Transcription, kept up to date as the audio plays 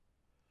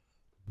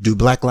Do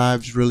Black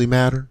lives really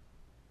matter?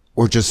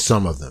 Or just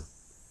some of them?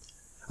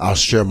 I'll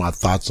share my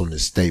thoughts on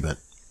this statement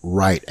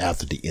right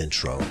after the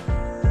intro.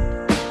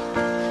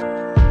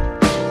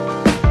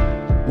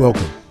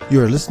 Welcome.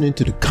 You are listening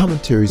to the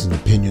commentaries and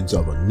opinions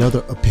of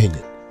Another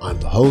Opinion. I'm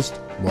the host,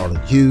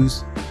 Marlon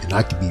Hughes, and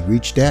I can be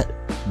reached at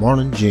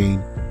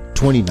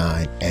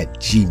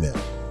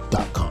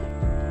marlonjean29@gmail.com.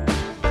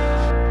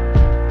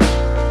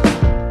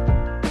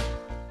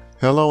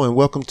 Hello and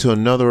welcome to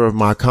another of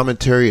my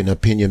commentary and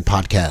opinion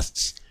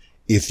podcasts.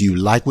 If you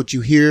like what you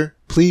hear,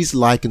 please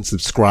like and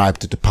subscribe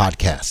to the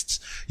podcasts.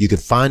 You can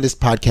find this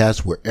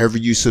podcast wherever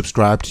you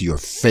subscribe to your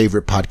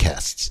favorite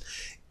podcasts.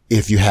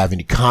 If you have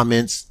any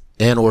comments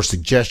and or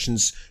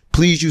suggestions,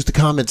 please use the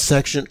comments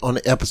section on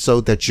the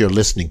episode that you're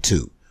listening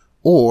to.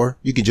 Or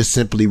you can just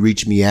simply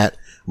reach me at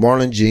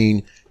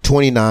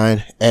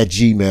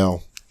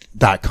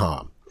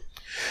marlonjean29@gmail.com.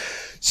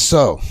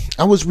 So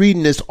I was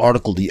reading this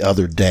article the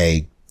other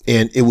day,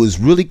 and it was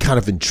really kind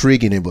of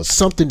intriguing. It was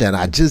something that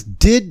I just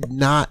did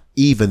not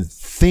even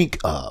think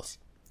of.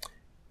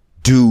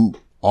 Do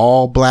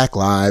all Black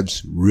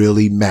lives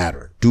really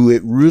matter? Do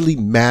it really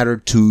matter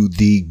to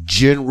the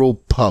general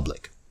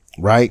public?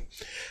 Right?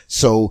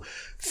 So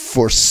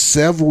for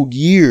several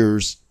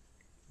years,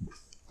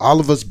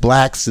 all of us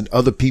Blacks and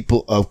other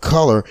people of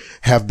color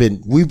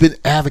we've been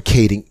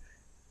advocating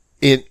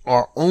in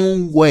our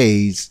own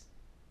ways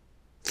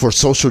for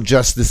social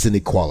justice and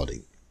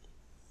equality.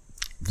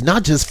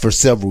 Not just for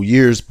several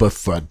years, but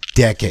for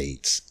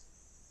decades,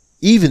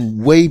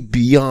 even way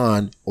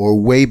beyond or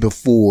way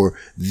before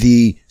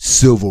the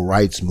civil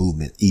rights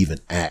movement even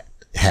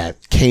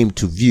came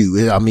to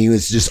view. I mean,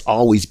 it's just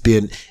always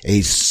been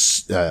a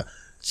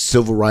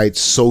civil rights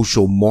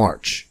social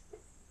march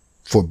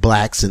for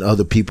Blacks and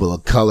other people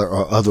of color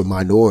or other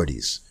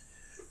minorities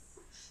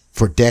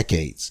for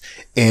decades.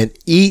 And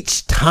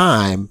each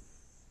time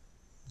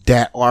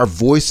that our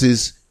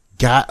voices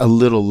got a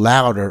little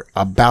louder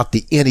about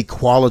the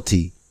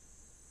inequality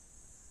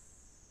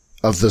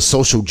of the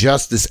social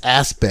justice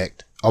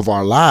aspect of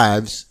our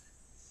lives,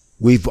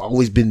 we've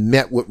always been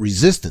met with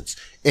resistance.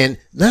 And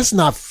let's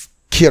not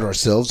kid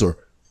ourselves or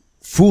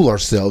fool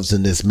ourselves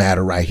in this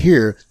matter right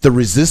here. The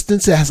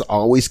resistance has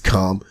always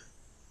come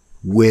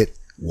with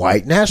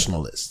white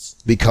nationalists,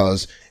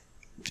 because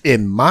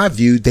in my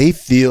view, they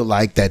feel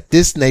like that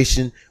this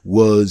nation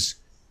was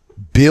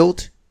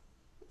built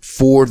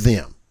for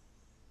them.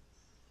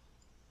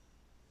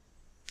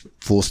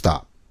 Full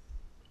stop.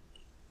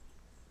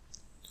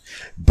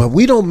 But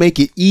we don't make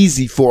it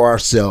easy for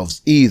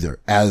ourselves either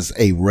as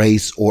a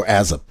race or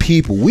as a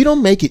people. We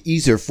don't make it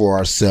easier for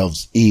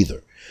ourselves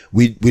either.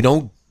 We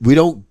don't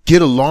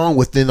get along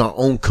within our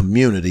own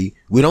community.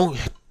 We don't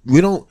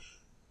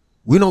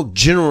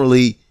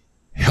generally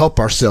help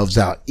ourselves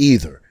out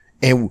either.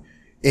 And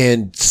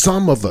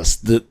some of us,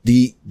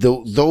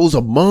 those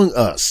among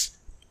us,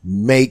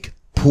 make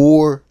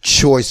poor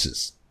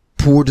choices,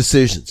 poor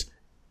decisions.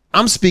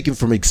 I'm speaking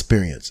from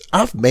experience.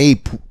 I've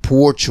made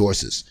poor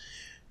choices,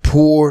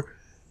 poor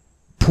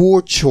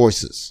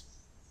choices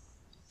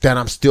that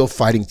I'm still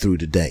fighting through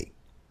today.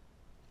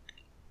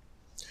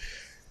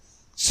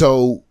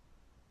 So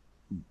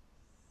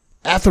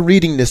after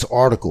reading this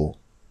article,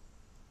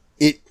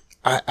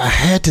 I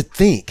had to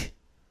think,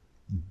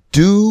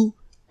 do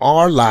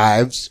our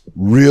lives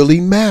really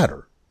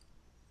matter?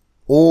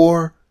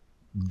 Or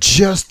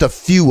just a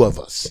few of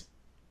us,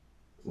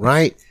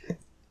 right?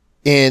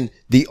 And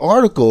the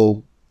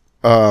article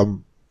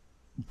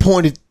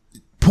pointed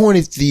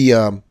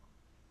the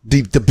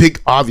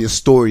big obvious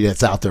story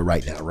that's out there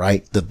right now,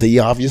 right? The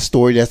obvious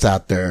story that's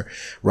out there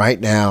right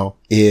now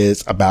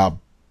is about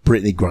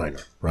Brittney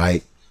Griner,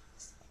 right?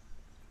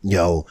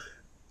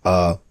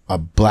 A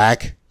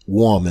Black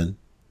woman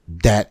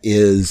that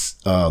is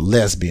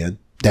lesbian,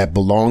 that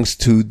belongs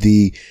to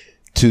the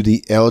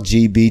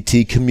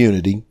LGBT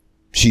community.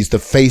 She's the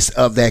face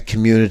of that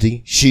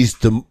community. She's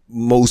the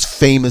most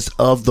famous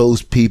of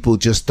those people,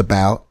 just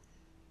about.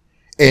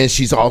 And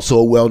she's also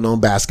a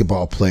well-known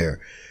basketball player.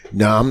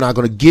 Now, I'm not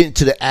going to get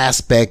into the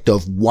aspect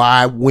of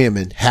why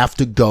women have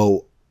to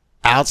go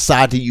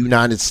outside the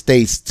United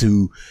States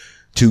to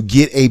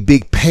get a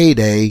big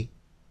payday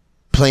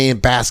playing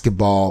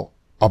basketball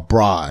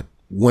abroad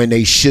when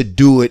they should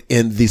do it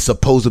in the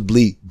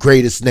supposedly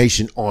greatest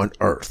nation on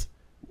earth.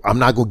 I'm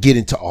not going to get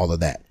into all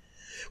of that.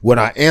 What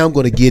I am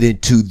going to get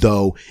into,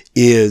 though,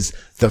 is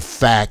the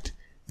fact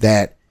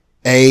that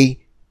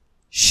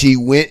she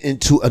went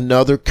into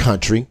another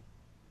country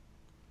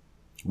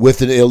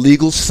with an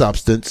illegal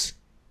substance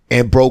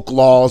and broke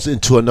laws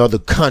into another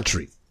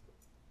country.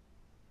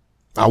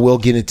 I will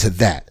get into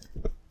that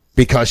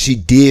because she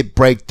did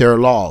break their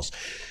laws.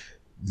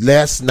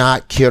 Let's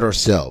not kid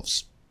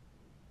ourselves.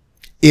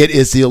 It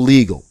is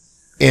illegal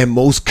in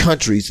most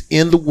countries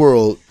in the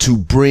world to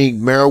bring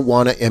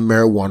marijuana and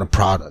marijuana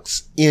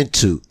products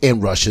into,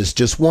 and Russia is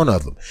just one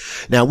of them.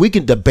 Now, we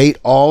can debate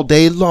all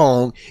day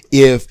long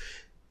if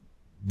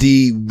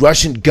the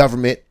Russian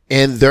government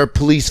and their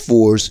police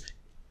force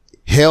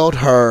held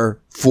her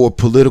for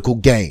political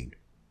gain,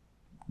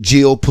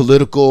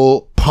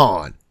 geopolitical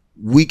pawn,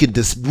 we can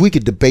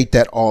debate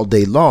that all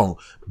day long.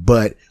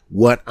 But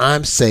what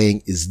I'm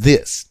saying is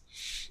this: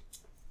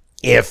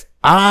 if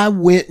I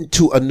went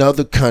into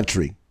another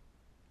country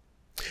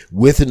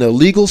with an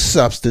illegal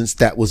substance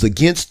that was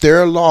against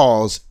their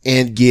laws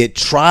and get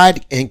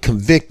tried and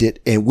convicted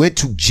and went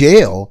to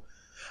jail,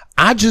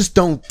 I just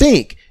don't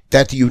think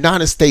that the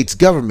United States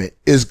government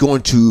is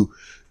going to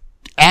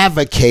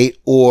advocate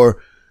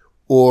or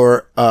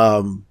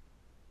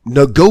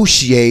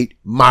negotiate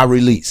my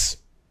release,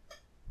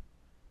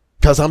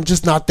 because I'm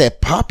just not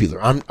that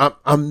popular. I'm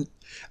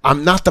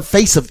not the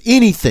face of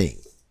anything.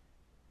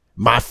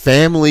 My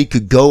family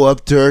could go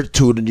up there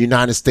to the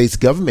United States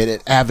government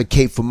and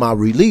advocate for my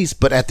release.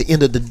 But at the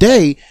end of the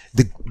day,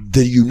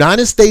 the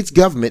United States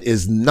government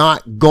is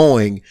not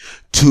going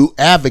to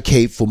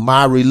advocate for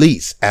my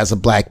release as a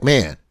black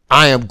man.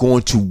 I am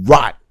going to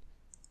rot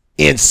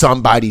in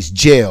somebody's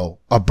jail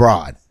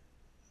abroad.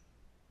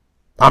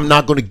 I'm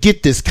not going to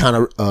get this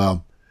kind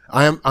of,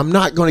 I'm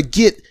not going to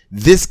get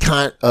this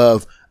kind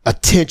of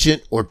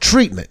attention or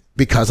treatment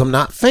because I'm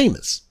not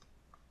famous.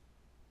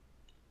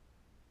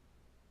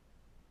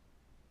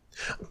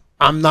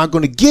 I'm not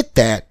going to get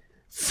that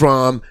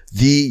from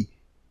the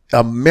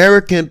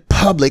American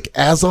public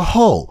as a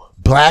whole,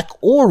 black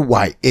or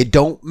white. It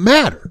don't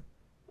matter.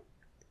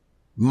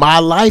 My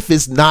life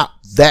is not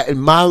that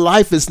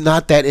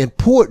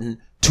important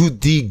to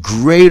the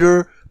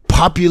greater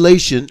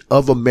population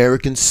of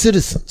American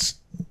citizens.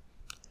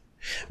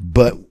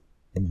 But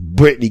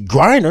Brittney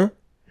Griner,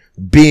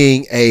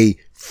 being a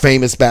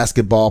famous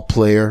basketball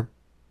player,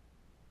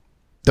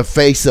 the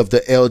face of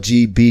the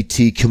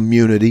LGBT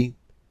community,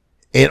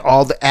 and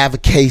all the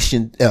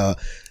avocation,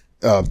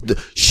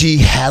 she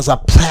has a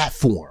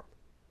platform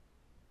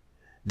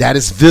that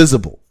is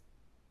visible,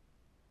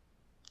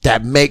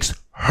 that makes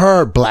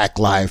her black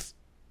life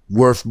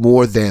worth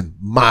more than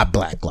my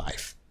black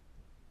life.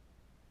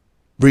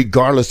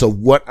 Regardless of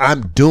what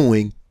I'm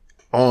doing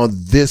on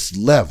this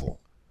level,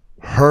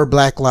 her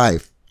black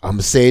life, I'm going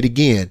to say it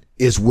again,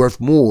 is worth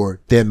more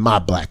than my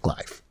black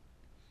life.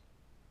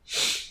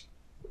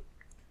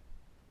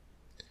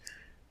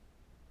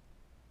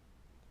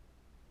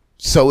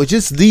 So it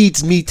just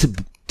leads me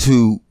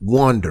to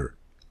wonder,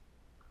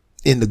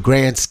 in the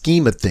grand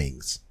scheme of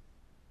things,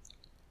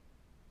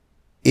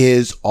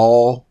 does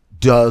all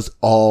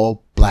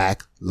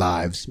black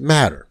lives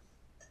matter?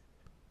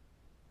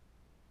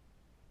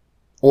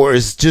 Or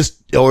is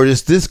this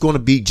going to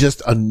be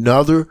just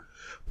another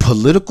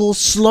political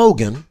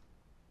slogan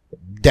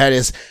that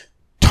is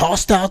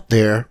tossed out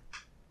there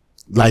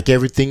like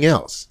everything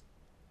else?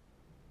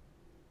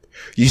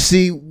 You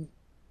see,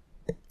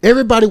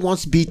 everybody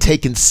wants to be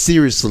taken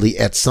seriously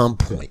at some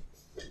point.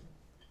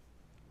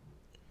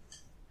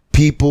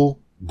 People,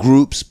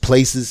 groups,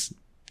 places,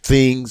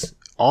 things,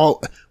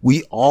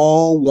 we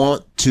all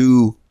want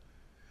to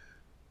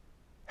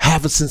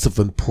have a sense of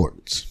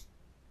importance,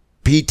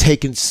 be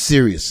taken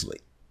seriously.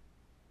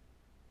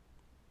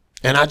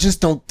 And I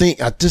just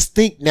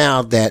think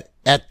now that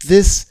at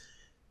this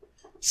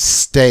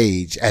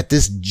stage, at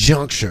this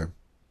juncture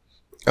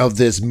of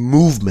this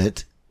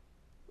movement,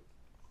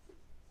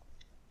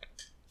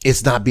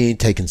 it's not being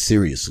taken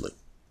seriously.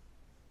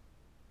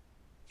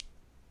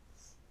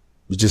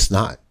 It's just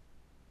not.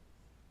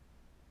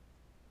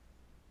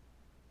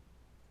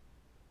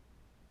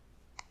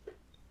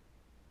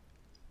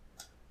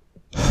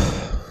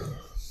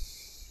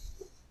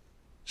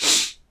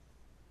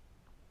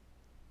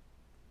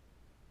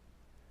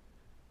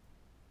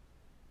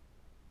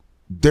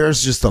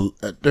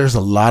 There's a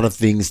lot of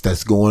things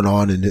that's going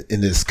on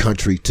in this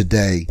country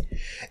today,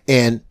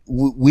 and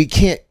we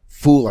can't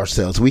fool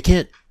ourselves. We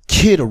can't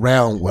kid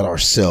around with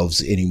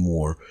ourselves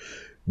anymore.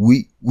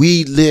 We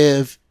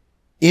live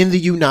in the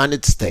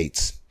United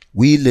States.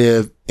 We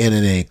live in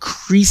an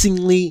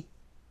increasingly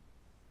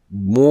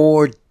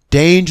more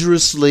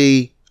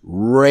dangerously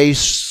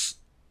racist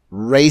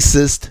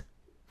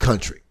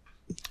country.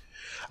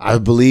 I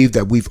believe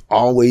that we've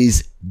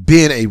always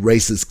been a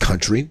racist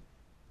country.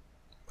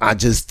 I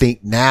just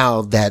think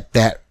now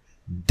that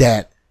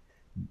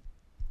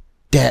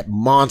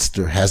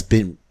monster has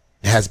been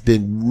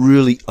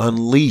really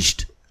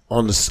unleashed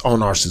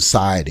on our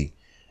society,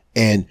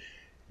 and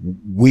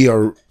we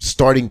are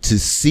starting to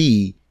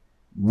see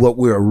what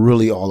we're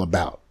really all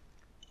about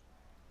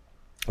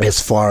as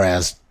far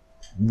as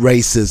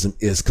racism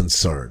is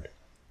concerned.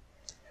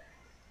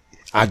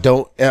 I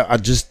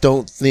just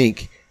don't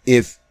think,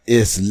 if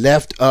it's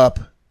left up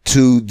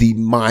to the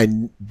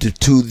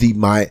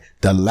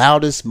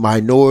loudest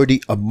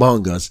minority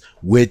among us,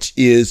 which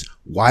is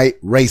white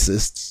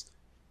racists,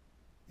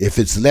 if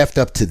it's left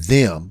up to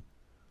them,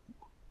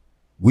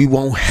 we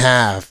won't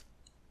have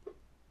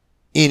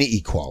any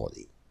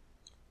equality,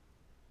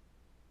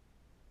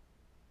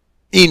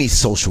 any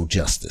social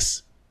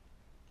justice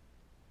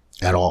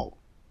at all.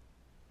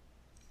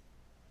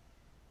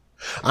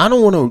 I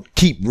don't want to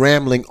keep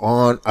rambling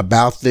on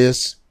about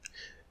this,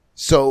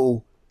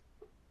 so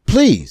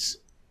please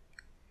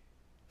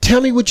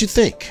tell me what you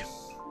think.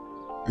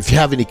 If you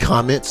have any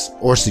comments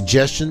or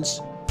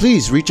suggestions,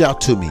 please reach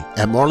out to me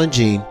at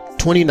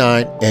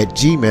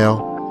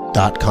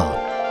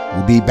marlongene29@gmail.com.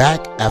 We'll be back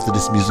after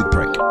this music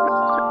break.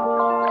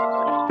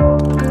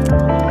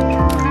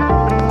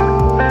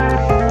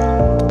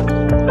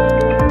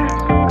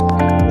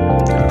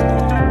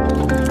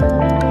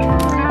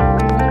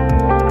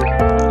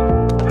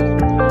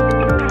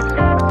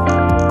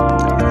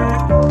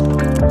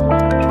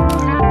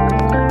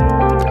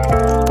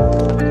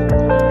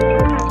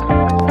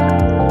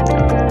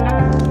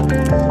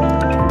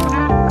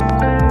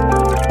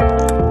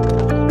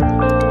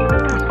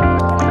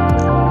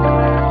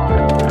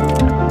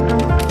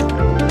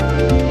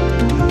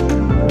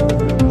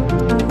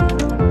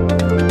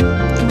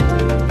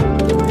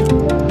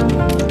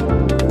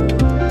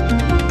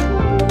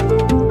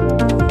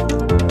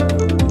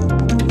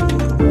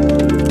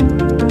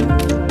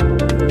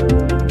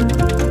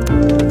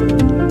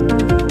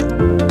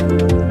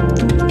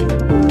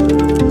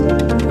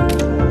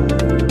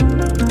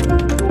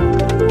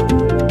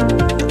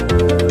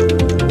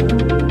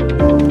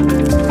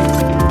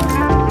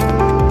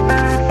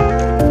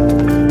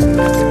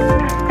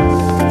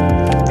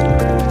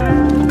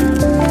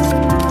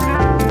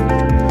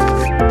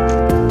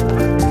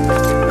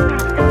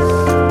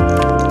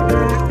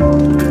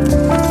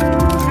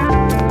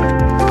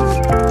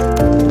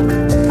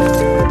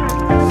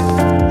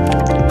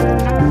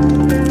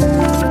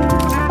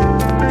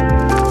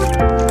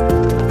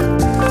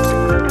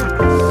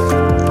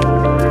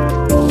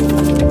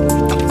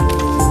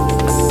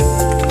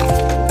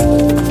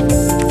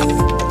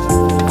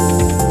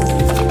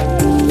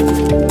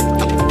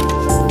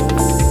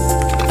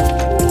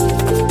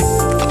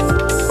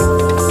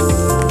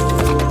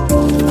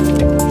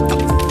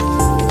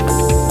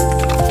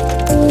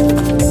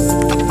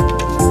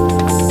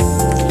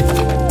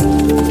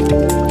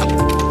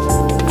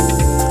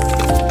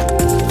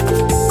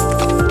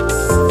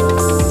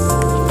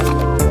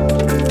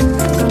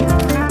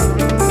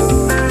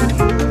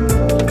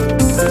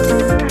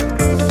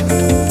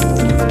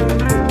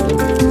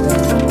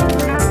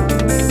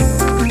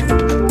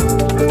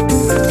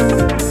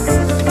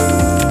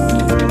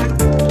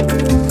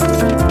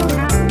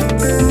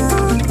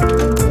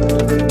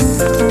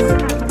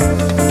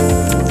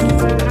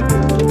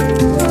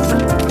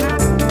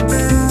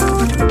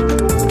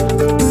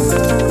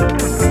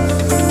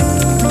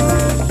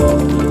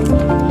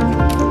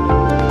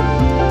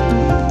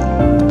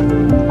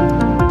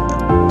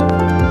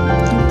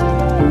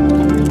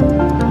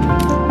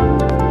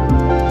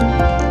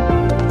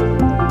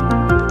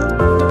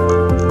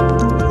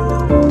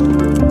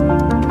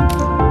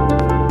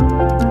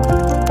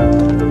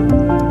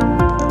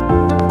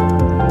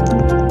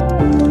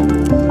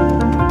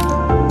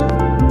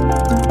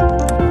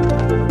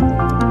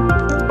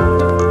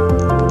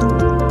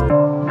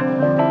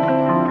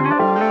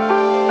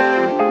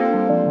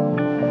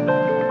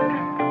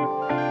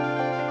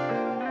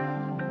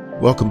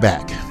 Welcome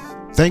back.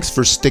 Thanks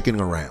for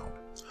sticking around.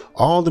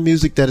 All the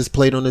music that is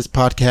played on this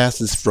podcast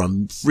is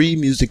from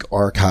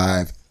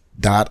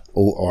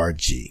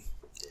freemusicarchive.org.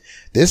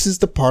 This is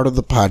the part of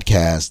the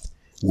podcast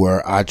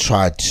where I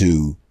try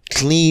to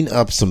clean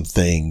up some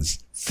things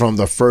from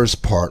the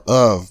first part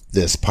of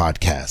this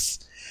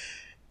podcast.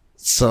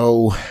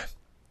 So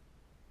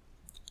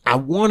I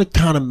want to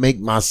kind of make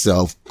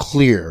myself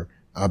clear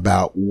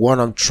about what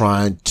I'm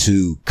trying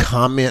to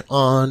comment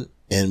on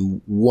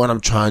and what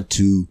I'm trying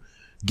to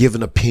give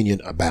an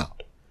opinion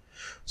about.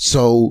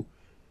 So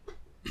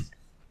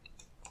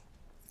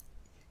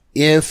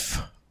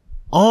if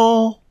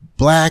all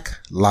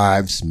Black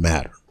lives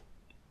matter,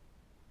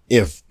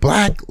 if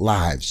Black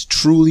lives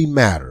truly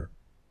matter,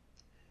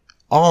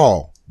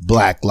 all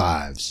Black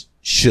lives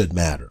should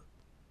matter,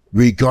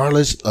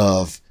 regardless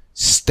of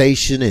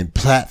station and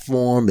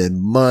platform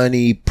and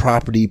money,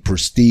 property,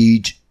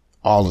 prestige,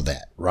 all of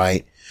that,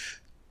 right?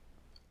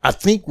 I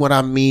think what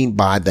I mean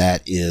by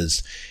that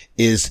is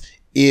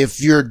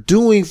if you're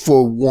doing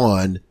for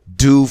one,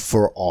 do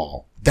for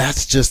all.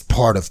 That's just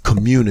part of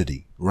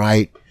community,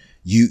 right?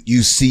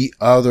 You see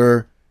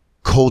other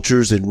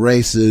cultures and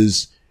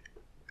races,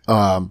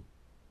 do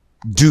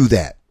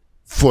that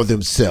for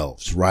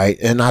themselves, right?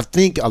 And I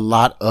think a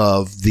lot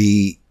of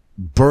the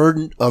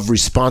burden of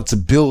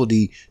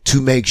responsibility to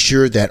make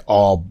sure that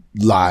all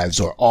lives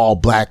or all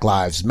Black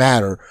lives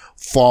matter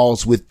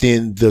falls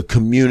within the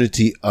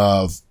community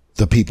of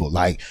the people.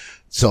 Like,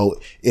 so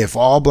if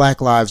all Black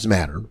lives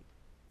matter,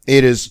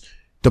 it is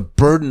the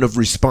burden of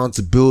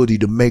responsibility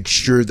to make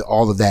sure that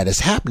all of that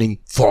is happening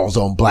falls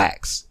on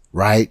Blacks,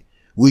 right?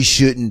 We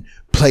shouldn't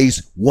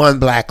place one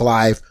Black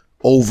life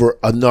over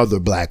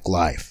another Black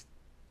life,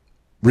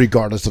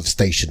 regardless of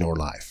station or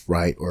life,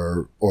 right?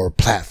 Or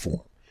platform.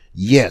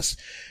 Yes,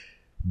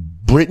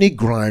 Brittney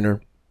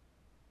Griner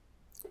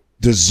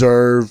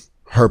deserved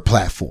her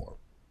platform.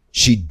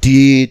 She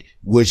did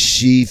what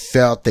she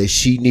felt that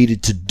she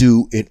needed to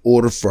do in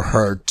order for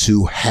her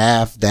to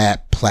have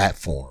that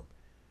platform.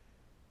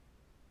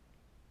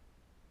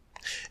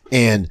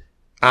 And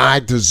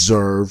I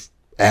deserve,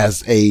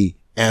 as a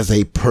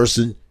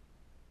person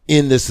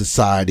in this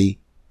society,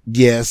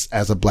 yes,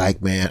 as a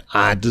black man,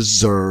 I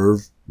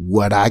deserve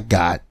what I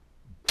got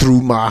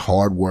through my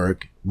hard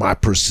work, my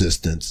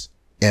persistence,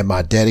 and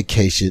my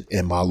dedication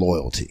and my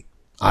loyalty.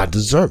 I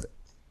deserve it.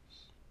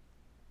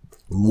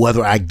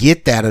 Whether I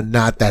get that or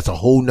not, that's a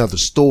whole nother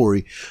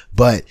story.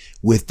 But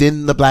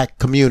within the black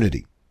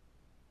community,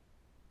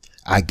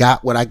 I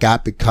got what I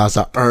got because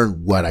I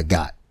earned what I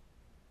got.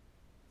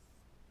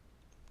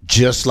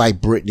 Just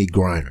like Brittany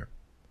Griner.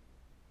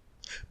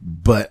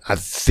 But I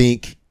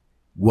think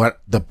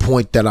what the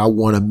point that I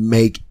want to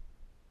make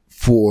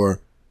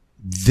for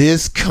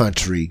this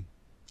country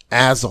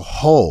as a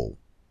whole,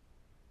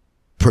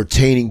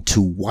 pertaining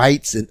to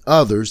whites and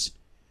others,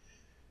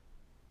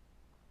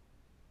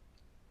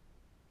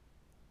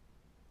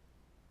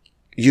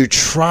 you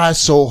try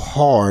so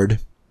hard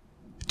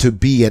to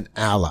be an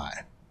ally,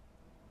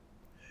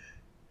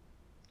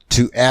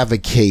 to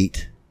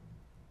advocate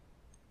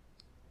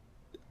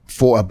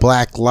for a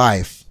black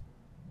life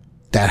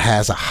that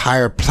has a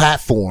higher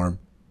platform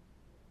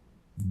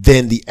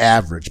than the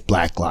average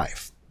black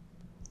life.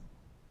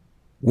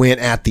 When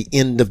at the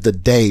end of the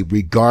day,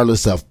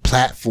 regardless of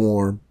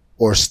platform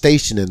or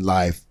station in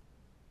life,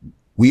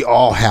 we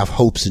all have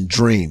hopes and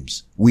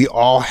dreams. We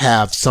all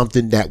have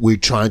something that we're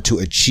trying to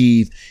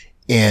achieve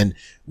and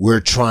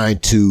we're trying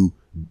to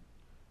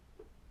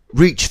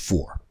reach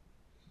for.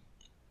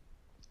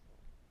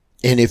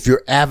 And if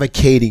you're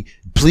advocating,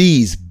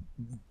 please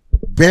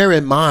bear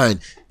in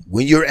mind,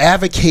 when you're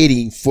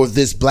advocating for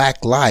this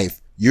black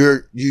life,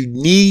 you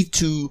need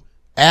to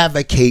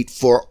advocate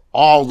for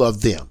all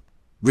of them,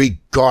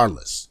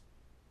 regardless.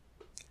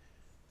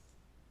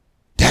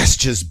 That's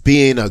just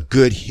being a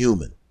good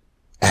human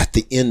at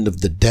the end of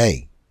the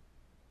day.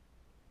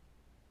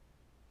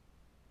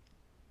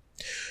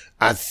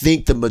 I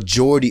think the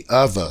majority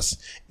of us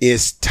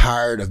is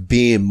tired of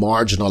being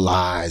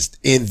marginalized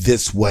in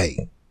this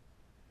way.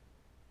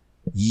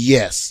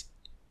 Yes.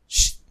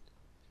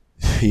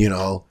 You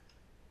know,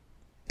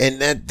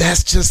 and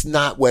that's just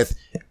not with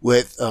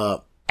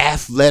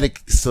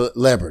athletic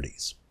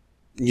celebrities,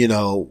 you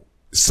know,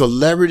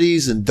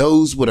 celebrities and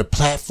those with a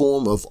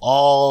platform of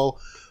all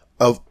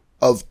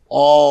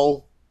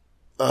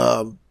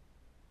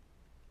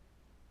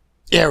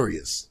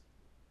areas,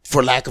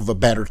 for lack of a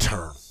better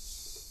term.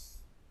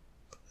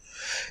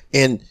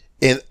 And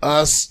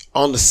us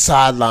on the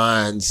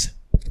sidelines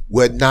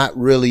with not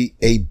really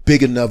a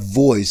big enough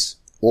voice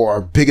or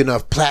a big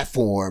enough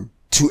platform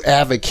to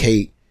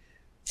advocate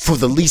for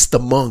the least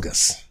among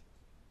us.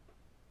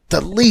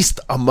 The least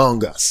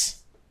among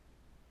us.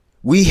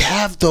 We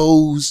have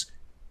those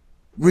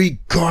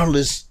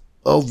regardless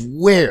of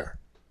where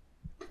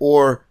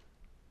or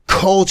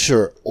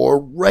culture or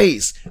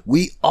race.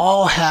 We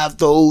all have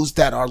those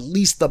that are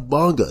least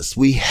among us.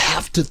 We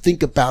have to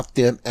think about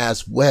them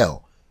as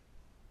well.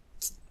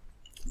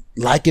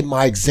 Like in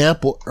my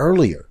example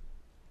earlier,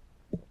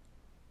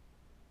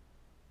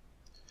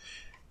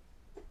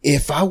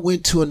 if I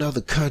went to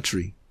another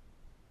country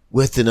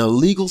with an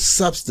illegal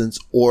substance,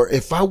 or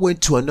if I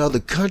went to another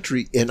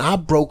country and I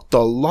broke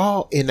the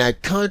law in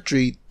that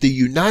country, the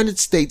United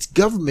States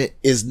government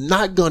is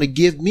not going to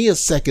give me a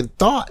second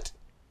thought.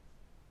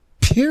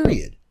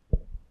 Period.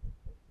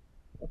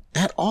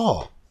 At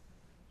all.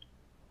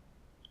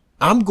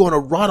 I'm going to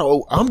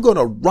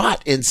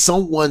rot in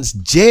someone's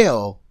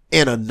jail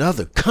in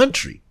another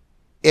country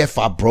if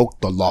I broke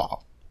the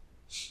law.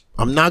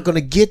 I'm not going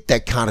to get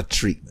that kind of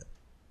treatment.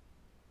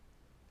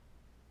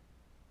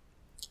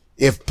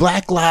 If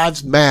Black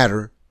Lives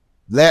Matter,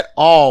 let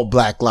all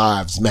Black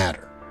lives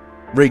matter,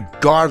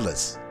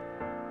 regardless.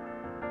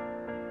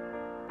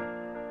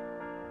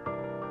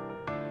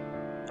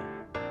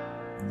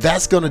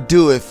 That's going to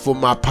do it for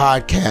my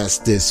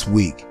podcast this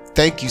week.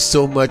 Thank you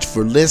so much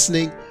for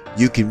listening.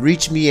 You can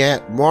reach me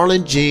at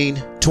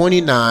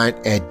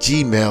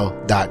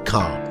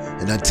marlongene29@gmail.com.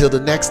 And until the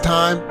next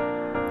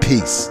time,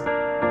 peace.